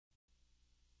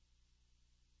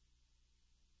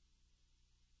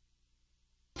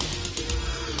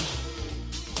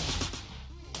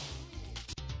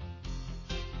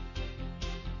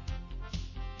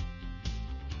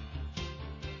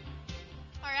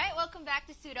welcome back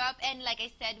to Suit Up. And like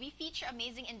I said, we feature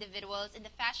amazing individuals in the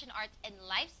fashion, arts, and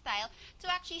lifestyle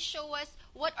to actually show us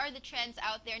what are the trends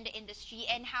out there in the industry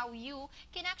and how you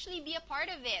can actually be a part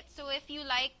of it. So if you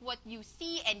like what you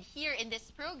see and hear in this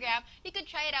program, you could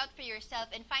try it out for yourself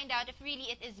and find out if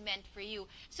really it is meant for you.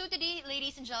 So today,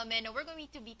 ladies and gentlemen, we're going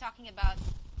to be talking about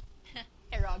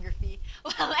hairography.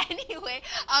 Well, anyway,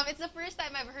 it's the first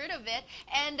time I've heard of it.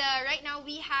 And right now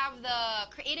we have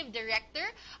the creative director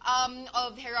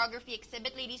of Hairography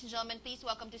exhibit. Ladies and gentlemen, please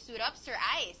welcome to Suit Up, Sir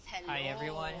Ice. Hello. Hi,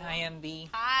 everyone. Hi, MB.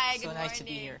 Hi, good so morning. Nice to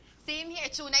be here. Same here.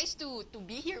 It's so nice to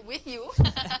be here with you.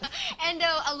 And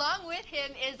along with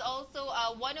him is also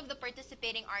one of the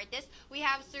participating artists. We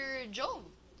have Sir Joe.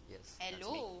 Yes.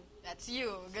 Hello. That's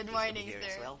you. Good Nice morning, to be here sir.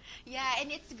 as well. Yeah,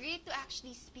 and it's great to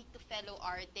actually speak to fellow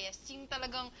artists. Yung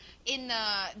talagang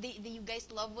you guys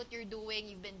love what you're doing.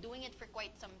 You've been doing it for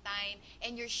quite some time,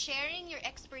 and you're sharing your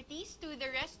expertise to the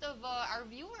rest of our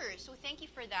viewers. So thank you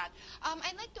for that.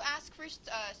 I'd like to ask first,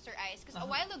 Sir Ice, because a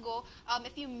while ago,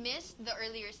 if you missed the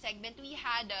earlier segment, we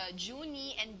had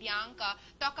Junie and Bianca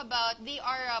talk about they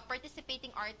are participating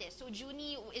artists. So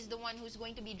Junie is the one who's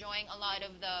going to be drawing a lot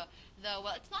of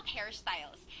well, it's not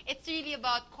hairstyles. It's really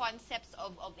about concepts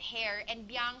of hair. And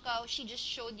Bianca, she just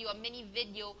showed you a mini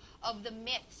video of the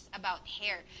myths about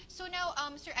hair. So now,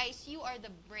 Sir Ice, you are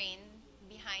the brain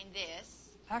behind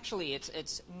this. Actually,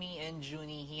 it's me and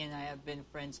Junie. He and I have been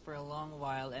friends for a long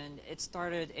while, and it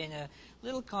started in a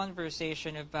little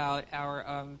conversation about our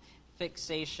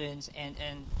fixations and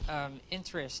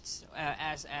interests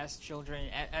as children,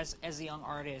 as young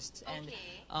artists. Okay.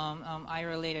 And I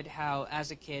related how,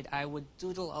 as a kid, I would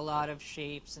doodle a lot of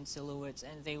shapes and silhouettes,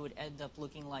 and they would end up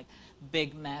looking like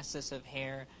big masses of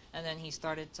hair. And then he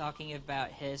started talking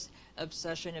about his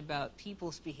obsession about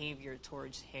people's behavior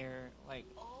towards hair. Like,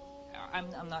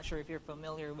 I'm not sure if you're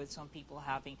familiar with some people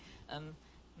having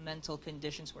mental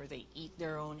conditions where they eat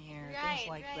their own hair, things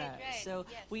like that. Right. So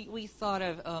yes. we thought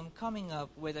of coming up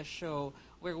with a show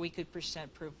where we could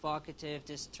present provocative,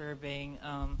 disturbing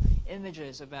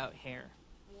images about hair.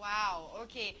 Wow.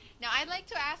 Okay. Now I'd like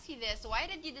to ask you this: why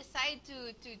did you decide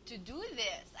to do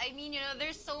this? I mean,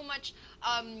 there's so much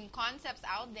concepts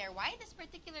out there. Why this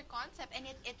particular concept? And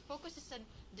it focuses on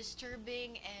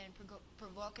disturbing and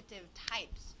provocative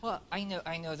types. Well, I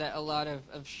know that a lot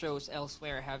of shows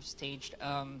elsewhere have staged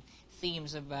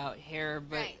themes about hair,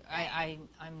 but right.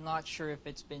 I'm not sure if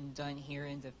it's been done here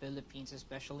in the Philippines,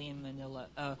 especially in Manila.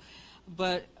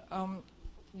 But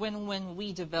when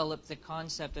we developed the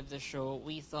concept of the show,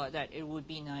 we thought that it would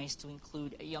be nice to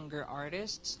include younger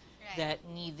artists that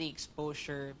need the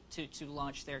exposure to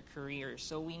launch their careers.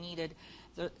 So we needed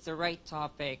the right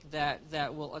topic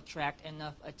that will attract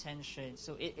enough attention.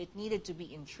 So it needed to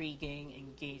be intriguing,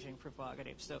 engaging,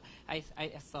 provocative. So I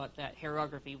thought that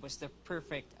hairography was the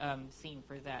perfect theme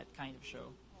for that kind of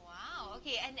show. Wow.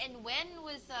 Okay. And when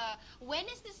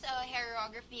is this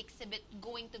hairography exhibit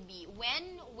going to be?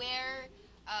 When? Where?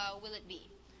 Will it be?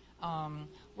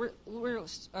 We're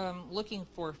looking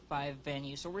for 5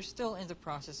 venues, so we're still in the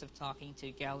process of talking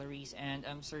to galleries, and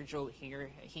Sir Joe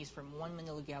here, he's from One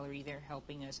Manila Gallery. They're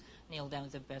helping us nail down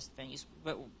the best venues.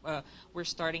 But we're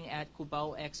starting at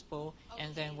Cubao Expo,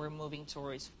 and then we're moving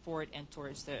towards Fort and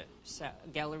towards the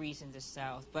galleries in the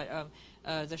south. But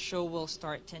the show will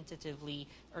start tentatively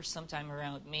or sometime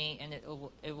around May, and it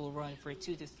will run for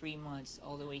 2 to 3 months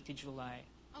all the way to July.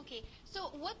 Okay,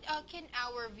 so what can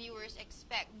our viewers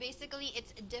expect? Basically,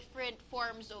 it's different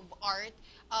forms of art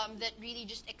that really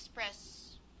just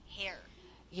express hair.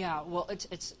 Yeah, well,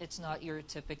 it's not your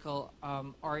typical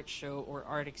art show or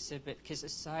art exhibit, because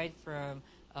aside from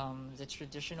the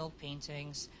traditional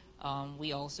paintings,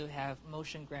 we also have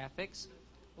motion graphics.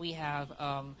 We have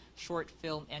short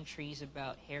film entries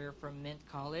about hair from Mint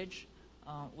College.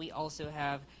 We also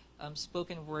have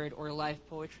spoken word or live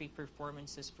poetry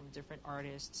performances from different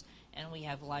artists, and we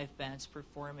have live bands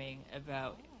performing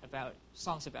about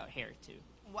songs about hair too.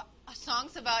 What,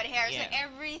 songs about hair? Yeah. So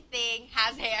everything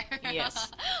has hair.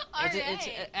 Yes. It's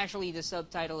actually, the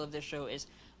subtitle of the show is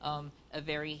A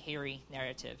Very Hairy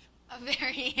Narrative. A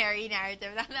very hairy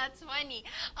narrative. That's funny.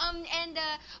 And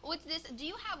what's this? Do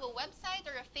you have a website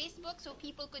or a Facebook so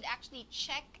people could actually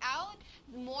check out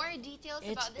more details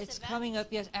about this It's event? coming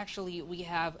up. Yes, actually, we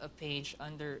have a page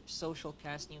under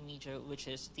SocialCast New Media, which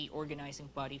is the organizing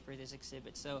body for this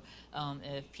exhibit. So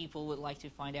if people would like to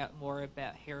find out more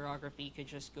about hairography, you could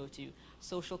just go to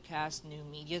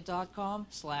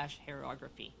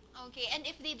socialcastnewmedia.com/hairography. Okay, and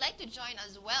if they'd like to join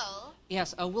as well.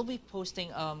 Yes, we'll be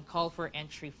posting call for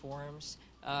entry forms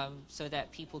so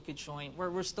that people could join.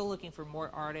 We're still looking for more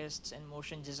artists and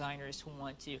motion designers who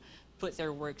want to put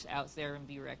their works out there and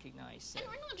be recognized. So. And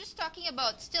we're not just talking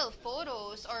about still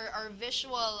photos or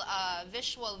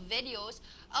visual videos.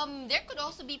 There could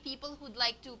also be people who'd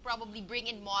like to probably bring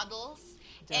in models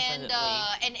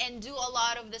Definitely. and do a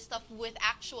lot of the stuff with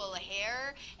actual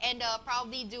hair and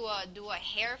probably do a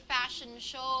hair fashion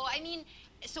show. I mean,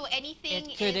 so anything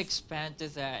It could is expand to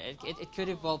that. It could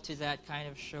evolve to that kind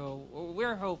of show.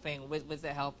 We're hoping, with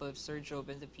the help of Sir Job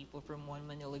and the people from One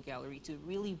Manila Gallery, to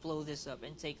really blow this up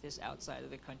and take this outside of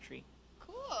the country.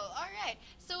 cool. All right.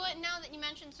 So now that you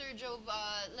mentioned Sir Jove,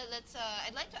 let's.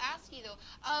 I'd like to ask you though,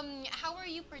 how are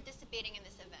you participating in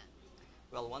this event?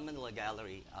 Well, One Manila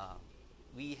Gallery,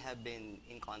 we have been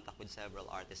in contact with several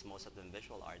artists, most of them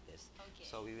visual artists. Okay.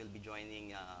 So we will be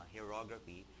joining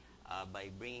Hairography by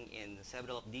bringing in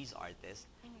several of these artists,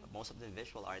 most of them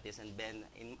visual artists, and then,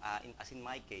 as in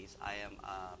my case, I am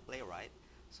a playwright.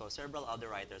 So several other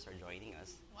writers are joining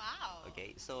us. Wow.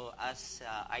 Okay, so as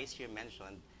Ice here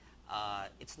mentioned,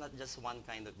 it's not just one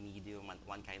kind of medium,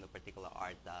 one kind of particular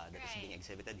art that is Right. being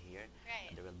exhibited here.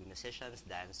 Right. There will be musicians,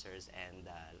 dancers, and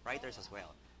writers as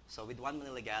well. So with One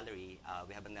Manila Gallery,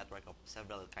 we have a network of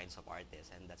several kinds of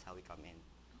artists, and that's how we come in.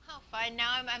 How fun!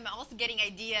 Now I'm also getting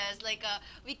ideas. Like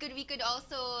we could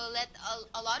also let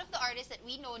a lot of the artists that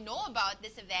we know about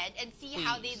this event and see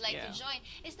how Please, they'd like yeah. to join.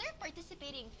 Is there a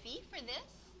participating fee for this?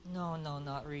 No,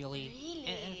 not really. Really?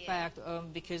 In fact,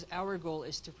 because our goal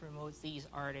is to promote these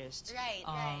artists. Right,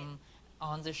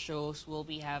 On the shows, we'll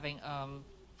be having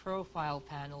profile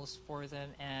panels for them,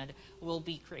 and we'll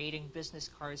be creating business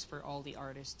cards for all the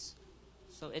artists.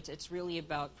 So it's really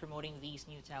about promoting these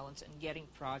new talents and getting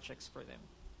projects for them.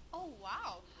 Oh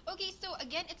wow. Okay, so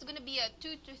again, it's going to be a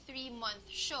 2 to 3 month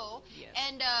show. Yes.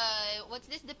 And what's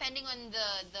this? Depending on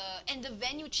the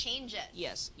venue changes.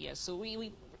 Yes. So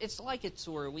we it's like a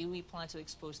tour. We plan to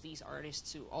expose these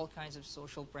artists to all kinds of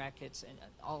social brackets and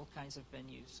all kinds of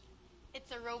venues. It's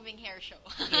a roving hair show.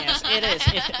 Yes, it is.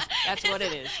 That's what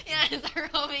it is. Yeah, it's a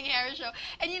roving hair show.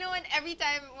 And you know what? Every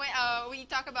time we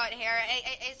talk about hair,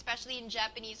 especially in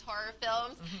Japanese horror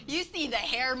films, you see the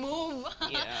hair move.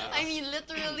 Yeah. I mean,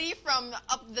 literally from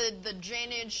up the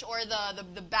drainage or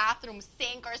the bathroom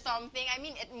sink or something. I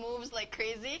mean, it moves like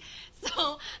crazy.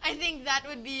 So I think that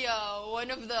would be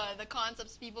one of the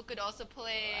concepts people could also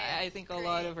play. I think a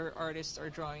lot of our artists are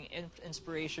drawing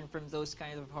inspiration from those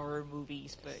kind of horror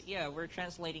movies. But yeah, we're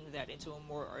translating that into a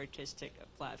more artistic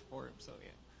platform. So yeah.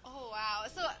 Oh wow!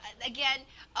 So again,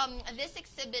 this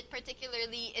exhibit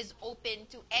particularly is open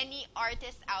to any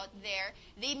artists out there.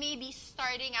 They may be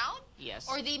starting out, Yes.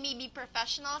 or they may be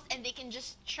professionals, and they can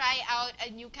just try out a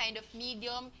new kind of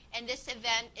medium. And this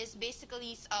event is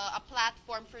basically a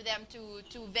platform for them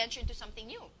to venture into something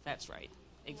new. That's right.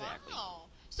 Exactly. Wow.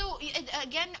 So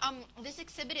again, this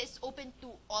exhibit is open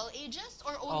to all ages,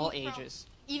 or only All from, ages.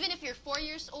 even if you're 4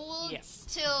 years old, Yes.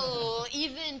 till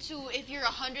even to if you're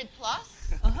 100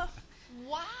 plus. Uh-huh.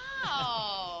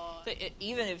 Wow. So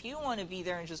even if you want to be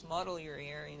there and just model your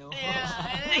hair, you know.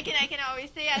 Yeah, and I can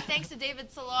always say thanks to David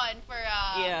Salon for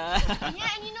Yeah.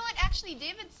 yeah, and you know what? Actually,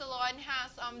 David Salon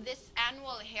has this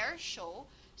annual hair show.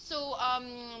 So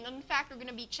in fact, we're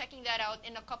gonna be checking that out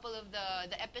in a couple of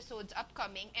the episodes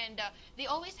upcoming, and they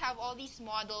always have all these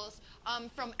models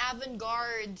from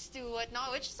avant-gardes to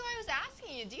whatnot. Which is why I was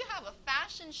asking you, do you have a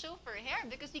fashion show for hair?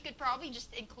 Because we could probably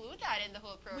just include that in the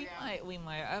whole program. We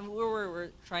might.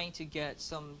 We're trying to get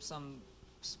some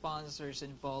sponsors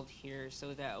involved here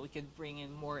so that we could bring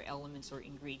in more elements or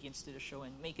ingredients to the show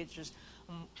and make it just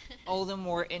all the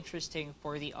more interesting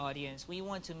for the audience. We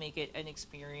want to make it an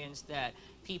experience that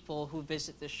people who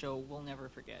visit the show will never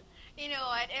forget. You know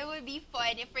what? It would be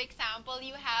fun if, for example,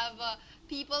 you have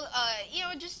people,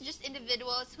 just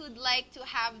individuals who'd like to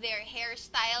have their hair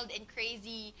styled in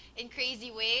crazy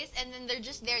ways, and then they're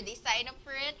just there. They sign up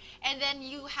for it, and then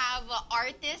you have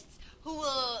artists who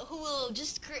will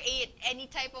just create any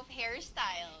type of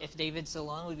hairstyle. If David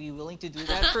Salon would be willing to do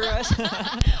that for us,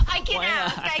 I can why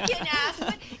ask. not? I can ask.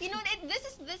 But you know,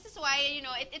 this is why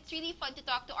it's really fun to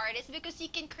talk to artists, because you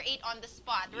can create on the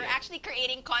spot. We're Yeah. actually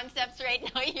creating concepts right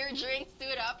now here during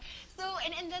Suit Up. So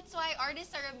and that's why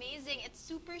artists are amazing. It's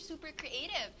super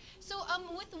creative. So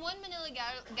with One Manila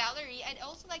Gallery, I'd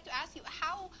also like to ask you,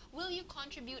 how will you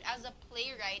contribute as a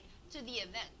playwright to the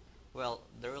event? Well,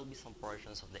 there will be some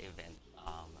portions of the event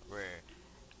where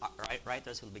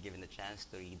writers will be given the chance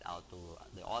to read out to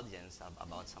the audience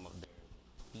about some of their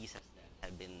pieces that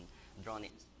have been drawn,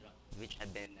 which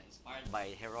have been inspired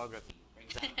by hairography. For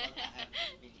example, I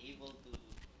have been able to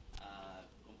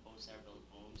compose several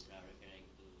poems referring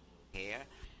to hair.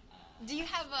 Do you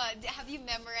have you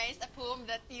memorized a poem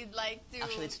that you'd like to?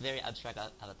 Actually, it's very abstract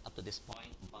up to this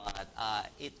point, but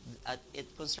it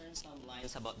concerns some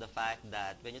lines about the fact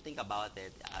that when you think about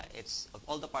it, it's of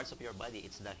all the parts of your body,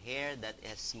 it's the hair that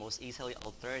is most easily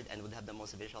altered and would have the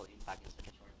most visual impact in such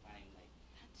a short time. Like,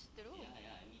 That's true.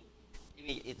 yeah. I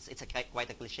mean, it's quite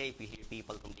a cliche if you hear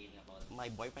people complaining about my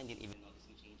boyfriend didn't even notice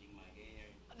me changing my hair.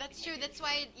 That's true. My That's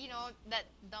hair why that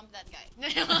dump that guy.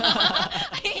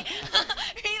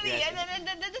 Really, Yes. and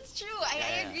that's true. I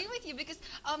Yeah. agree with you because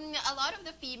a lot of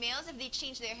the females, if they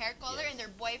change their hair color Yes. and their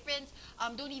boyfriends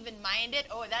don't even mind it,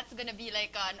 oh, that's gonna be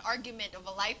like an argument of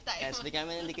a lifetime. Yes, become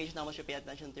an indication how much you pay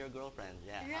attention to your girlfriend.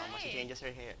 Yeah, how much she Right. changes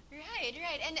her hair. Right.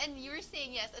 And you were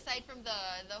saying yes. Aside from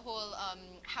the whole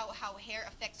how hair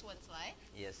affects one's life.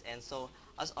 Yes, and so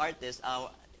as artists,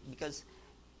 because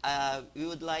we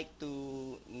would like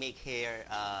to make hair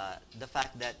the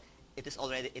fact that it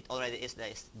already is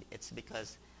this. It's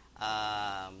because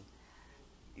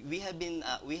we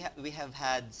have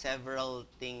had several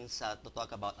things to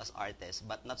talk about as artists,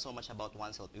 but not so much about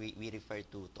oneself. We refer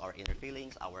to our inner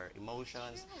feelings, our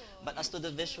emotions, True. but as to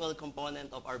the visual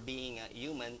component of our being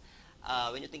human.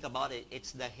 When you think about it,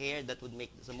 it's the hair that would make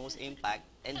the most impact,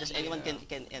 and just anyone Yeah.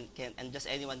 can just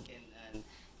anyone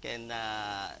can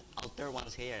alter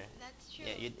one's hair. That's true.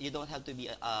 Yeah, you don't have to be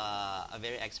a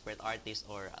very expert artist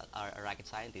or a rocket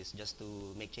scientist just to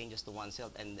make changes to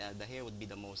oneself, and the hair would be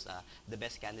the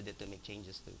best candidate to make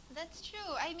changes to. That's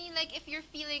true. I mean, like if you're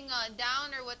feeling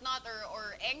down or whatnot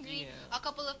or angry, Yeah. a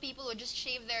couple of people would just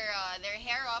shave their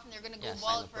hair off and they're gonna go Yeah, sign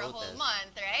bald of for a whole protest.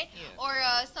 month, right? Yeah. Or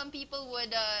some people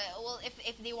would, well,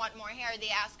 if they want more hair, they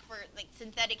ask for like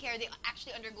synthetic hair. They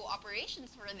actually undergo operations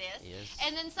for this. Yes.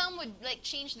 And then some would like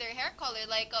change their hair color,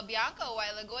 like Bianca a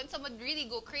while ago, and some would really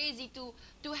go crazy to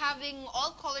having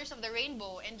all colors of the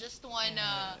rainbow in just one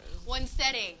Yes. one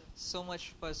setting. So much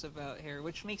fuss about hair,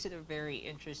 which makes it a very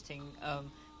interesting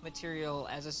material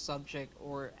as a subject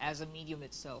or as a medium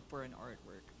itself for an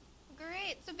artwork.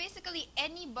 Great. So basically,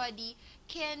 anybody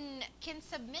can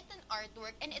submit an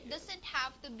artwork, and it doesn't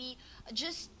have to be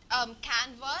just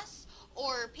canvas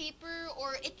or paper,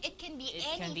 or it can be It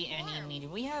any can be any form.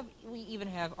 medium. We even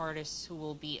have artists who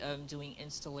will be doing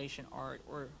installation art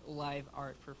or live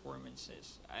art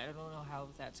performances. I don't know how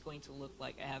that's going to look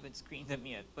like. I haven't screened them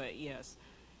yet, but yes.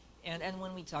 And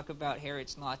when we talk about hair,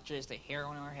 it's not just the hair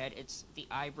on our head. It's the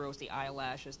eyebrows, the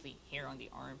eyelashes, the hair on the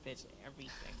armpits,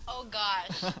 everything. Oh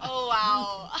gosh. Oh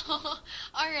wow.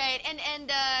 All right. And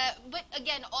but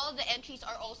again, all the entries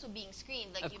are also being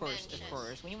screened, like Of you course, mentioned. of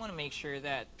course. We want to make sure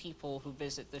that people who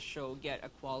visit the show get a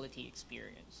quality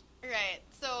experience. Right.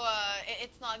 So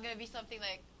it's not gonna be something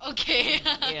like okay.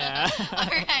 Yeah. All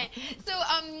right. So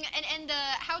and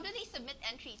how do they submit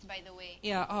entries, by the way?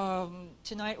 Yeah,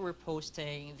 tonight we're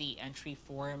posting the entry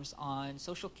forms on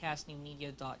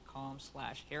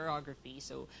socialcastnewmedia.com/hairography,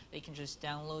 so they can just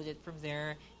download it from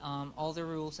there. All the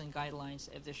rules and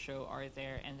guidelines of the show are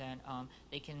there, and then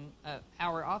they can.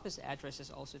 Our office address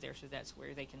is also there, so that's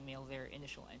where they can mail their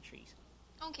initial entries.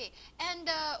 Okay, and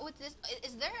with this,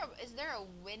 is there a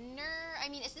winner? I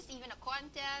mean, is this even a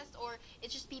contest, or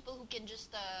it's just people who can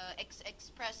just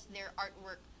express their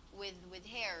artwork with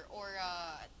hair, or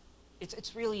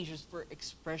It's really just for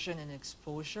expression and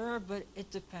exposure, but it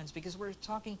depends because we're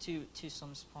talking to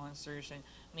some sponsors, and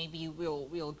maybe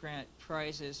we'll grant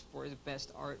prizes for the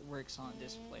best artworks on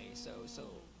display. So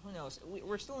who knows?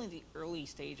 We're still in the early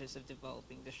stages of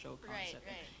developing the show concept.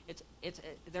 right. It's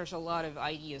there's a lot of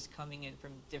ideas coming in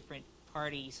from different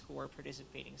parties who are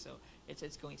participating, so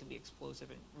it's going to be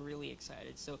explosive, and we're really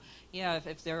excited. So yeah,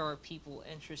 if there are people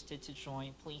interested to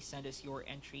join, please send us your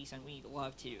entries, and we'd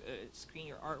love to screen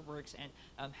your artworks and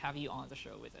have you on the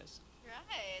show with us.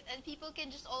 Right, and people can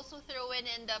just also throw in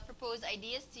and propose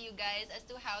ideas to you guys as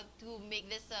to how to make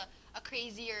this a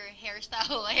crazier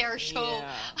hairstyle, hair show,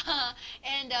 Yeah.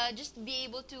 and just be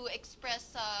able to express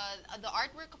the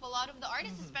artwork of a lot of the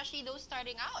artists, especially those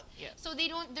starting out. Yes. So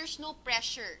there's no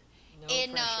pressure. No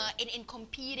in pressure. in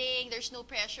competing, there's no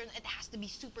pressure. It has to be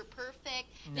super perfect.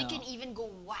 They No. can even go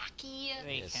wacky.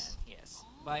 They Yes. can, yes.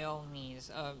 By all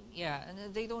means. Yeah,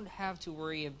 and they don't have to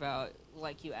worry about,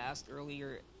 like you asked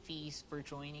earlier, fees for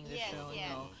joining the Yes, show. yes.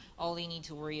 No. All they need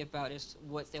to worry about is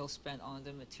what they'll spend on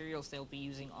the materials they'll be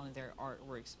using on their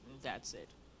artworks. That's it.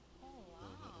 Oh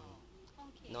wow.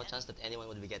 Okay. No chance that anyone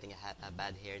would be getting a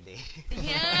bad hair day.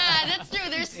 Yeah, that's true.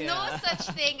 There's no Yeah. such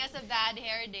thing as a bad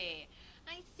hair day.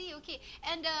 I see. Okay.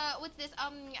 And what's this?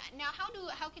 Now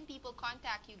how can people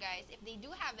contact you guys if they do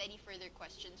have any further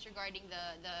questions regarding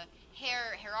the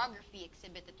hairography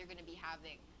exhibit that you're going to be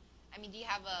having? I mean, do you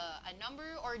have a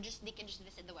number, or just they can just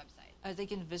visit the website? They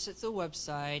can visit the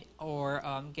website or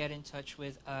get in touch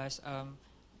with us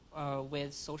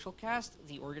with SocialCast,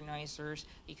 the organizers.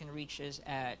 You can reach us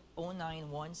at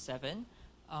 0917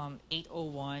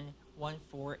 801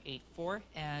 1484,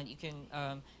 and you can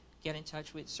get in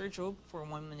touch with Sergio for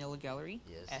One Manila Gallery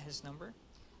at his number.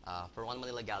 For One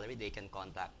Manila Gallery, they can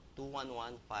contact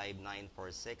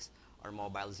 211-5946 or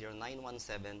mobile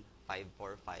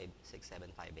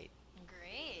 0917-545-6758.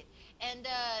 Great. And,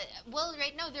 well,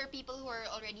 right now there are people who are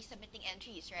already submitting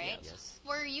entries, right? Yes.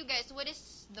 For you guys, what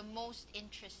is the most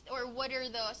or what are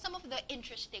some of the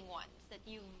interesting ones that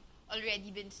you've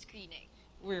already been screening?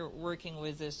 We're working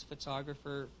with this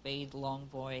photographer, Fade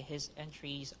Longboy. His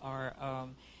entries are,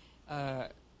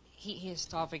 his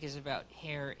topic is about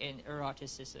hair and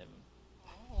eroticism.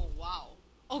 Oh, wow.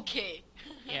 Okay.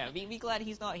 Yeah, be glad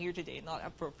he's not here today. Not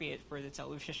appropriate for the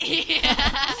television show.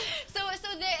 Yeah. So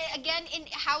again, in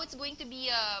how it's going to be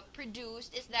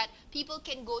produced is that people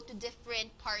can go to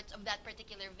different parts of that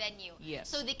particular venue. Yes.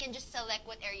 So they can just select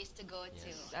what areas to go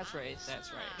to. That's right.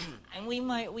 That's right. And we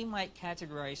might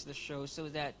categorize the show so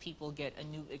that people get a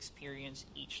new experience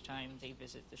each time they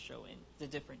visit the show in the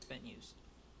different venues.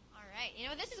 Right. You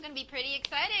know, this is going to be pretty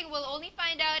exciting. We'll only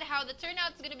find out how the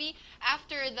turnout is going to be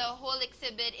after the whole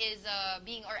exhibit is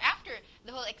after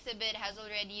the whole exhibit has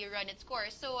already run its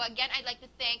course. So again, I'd like to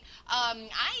thank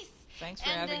ICE. Thanks for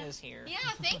having us here.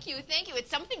 Yeah, thank you.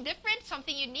 It's something different,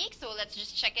 something unique, so let's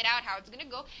just check it out, how it's going to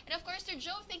go. And of course, Sir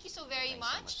Joe, thank you so very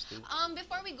much. So much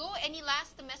before we go, any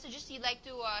last messages you'd like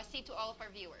to say to all of our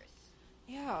viewers?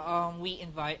 Yeah, we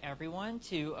invite everyone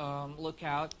to look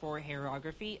out for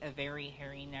Hairography, a very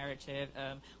hairy narrative.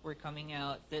 We're coming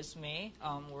out this May.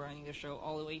 We're running the show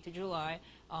all the way to July.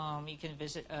 You can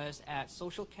visit us at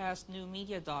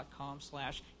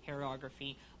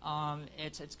socialcastnewmedia.com/hairography.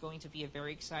 It's going to be a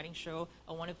very exciting show,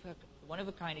 a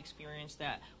one-of-a-kind experience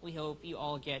that we hope you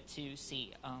all get to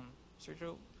see.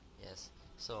 Sergio? Yes.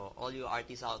 So all you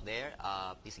artists out there,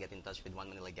 please get in touch with One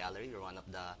Manila Gallery. We're one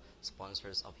of the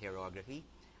sponsors of Hairography.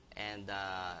 And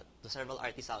to several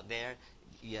artists out there,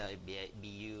 be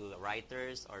you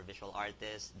writers or visual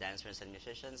artists, dancers and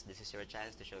musicians, this is your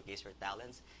chance to showcase your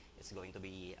talents. It's going to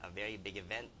be a very big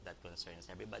event that concerns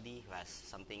everybody who has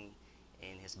something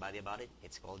in his body about it.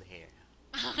 It's called hair.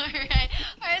 All right.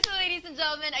 So ladies and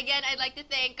gentlemen, again, I'd like to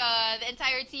thank the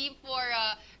entire team for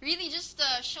really just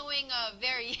showing a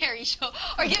very hairy show,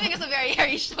 or giving us a very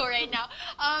hairy show right now.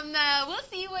 We'll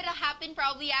see what will happen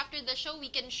probably after the show. We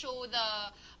can show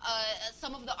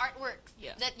some of the artworks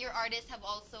that your artists have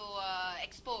also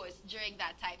exposed during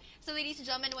that time. So ladies and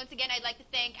gentlemen, once again, I'd like to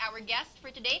thank our guest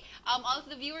for today. All of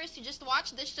the viewers who just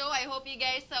watched the show, I hope you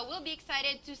guys will be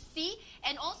excited to see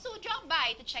and also drop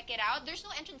by to check it out. There's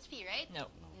no entrance fee, right?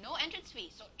 No entrance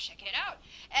fee, so check it out.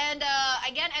 And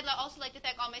again, I'd also like to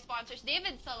thank all my sponsors,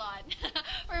 David Salon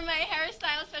for my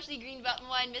hairstyle, especially Green Belt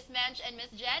 1, Miss Mench and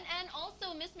Miss Jen, and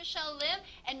also Miss Michelle Lim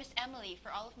and Miss Emily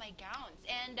for all of my gowns.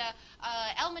 And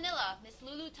El Manila, Miss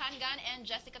Lulu Tangan and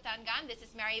Jessica Tangan. This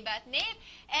is Marybeth, Nave.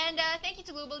 And thank you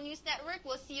to Global News Network.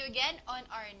 We'll see you again on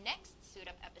our next Suit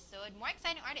Up episode. More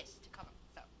exciting artists to come up.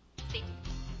 So stay tuned.